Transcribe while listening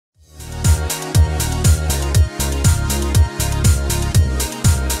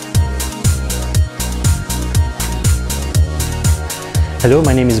Hello,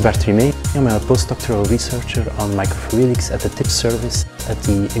 my name is Bart Rimez. I'm a post-doctoral researcher on microfluidics at the TIP service at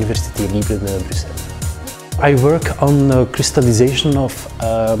the Université Libre de Bruxelles. I work on crystallization of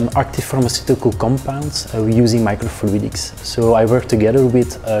active pharmaceutical compounds using microfluidics. So I work together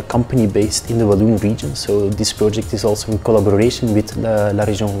with a company based in the Walloon region. So this project is also in collaboration with La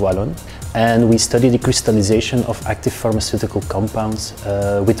Région Wallonne. And we study the crystallization of active pharmaceutical compounds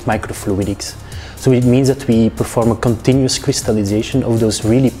with microfluidics. So it means that we perform a continuous crystallization of those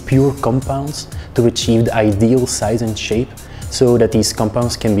really pure compounds to achieve the ideal size and shape, so that these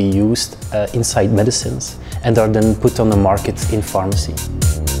compounds can be used inside medicines and are then put on the market in pharmacy.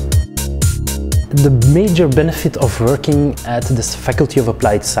 The major benefit of working at the Faculty of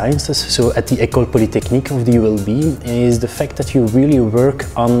Applied Sciences, so at the Ecole Polytechnique of the ULB, is the fact that you really work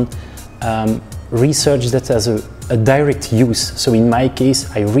on research that has a direct use. So in my case,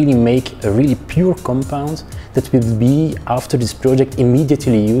 I really make a really pure compound that will be, after this project,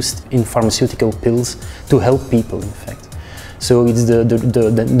 immediately used in pharmaceutical pills to help people, in fact. So it's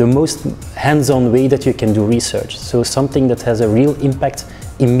the most hands-on way that you can do research. So something that has a real impact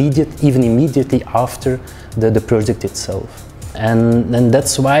even immediately after the project itself. And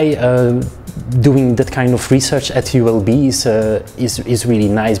that's why doing that kind of research at ULB is really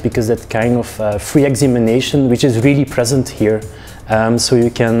nice, because that kind of free examination, which is really present here, so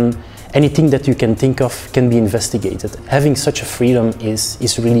you can, anything that you can think of can be investigated. Having such a freedom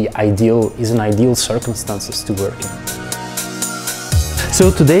is really ideal, is an ideal circumstances to work in. So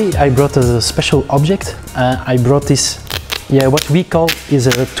today I brought a special object. I brought this, what we call is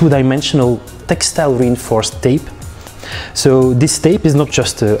a two-dimensional textile reinforced tape. So this tape is not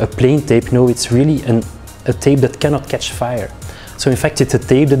just a plain tape, no, it's really a tape that cannot catch fire. So in fact it's a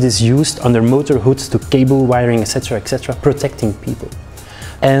tape that is used under motor hoods to cable wiring, etc., protecting people.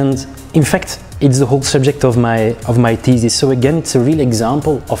 And in fact it's the whole subject of my thesis. So again, it's a real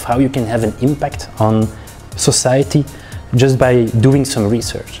example of how you can have an impact on society just by doing some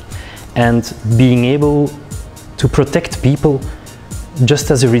research. And being able to protect people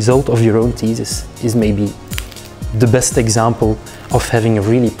just as a result of your own thesis is maybe the best example of having a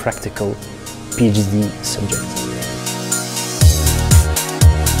really practical PhD subject.